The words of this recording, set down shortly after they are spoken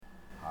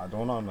I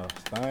don't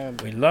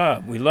understand. We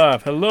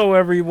live. Hello,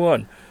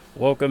 everyone.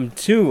 Welcome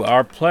to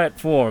our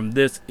platform.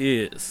 This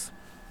is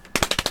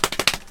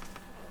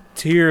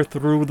Tear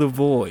Through the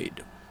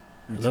Void.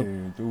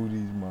 Tear through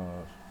these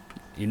mobs.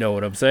 You know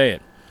what I'm saying.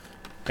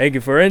 Thank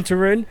you for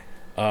entering.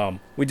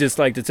 We just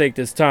like to take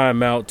this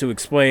time out to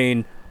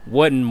explain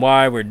what and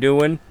why we're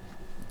doing.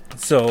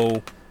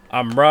 So,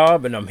 I'm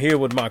Rob, and I'm here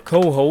with my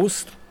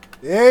co-host.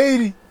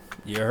 80.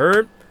 You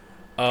heard?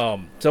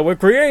 So we're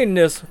creating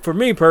this for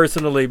me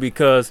personally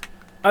because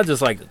I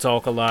just like to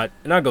talk a lot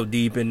and I go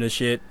deep into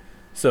shit.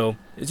 So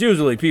it's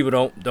usually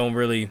people don't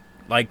really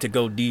like to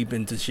go deep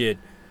into shit.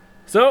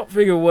 So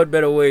figure what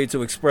better way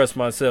to express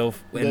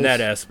myself in that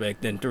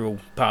aspect than through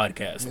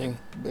podcasting.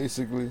 Yeah,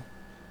 basically.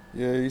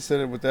 Yeah, you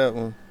said it with that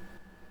one.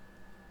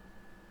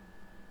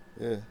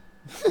 Yeah.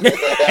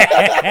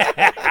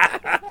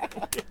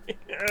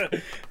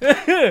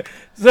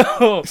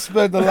 So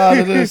expect a lot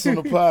of this on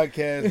the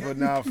podcast, but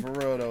now for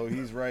real though,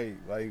 he's right.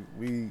 Like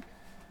we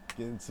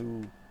get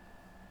into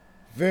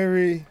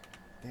very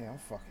damn, I'm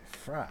fucking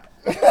fried.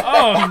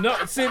 Oh no!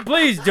 See,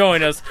 please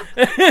join us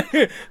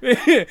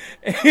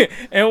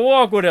and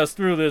walk with us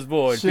through this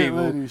void,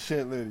 people.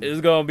 Shit litty.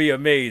 It's gonna be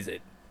amazing.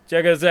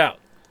 Check us out.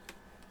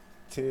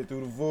 Tear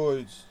through the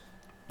voids.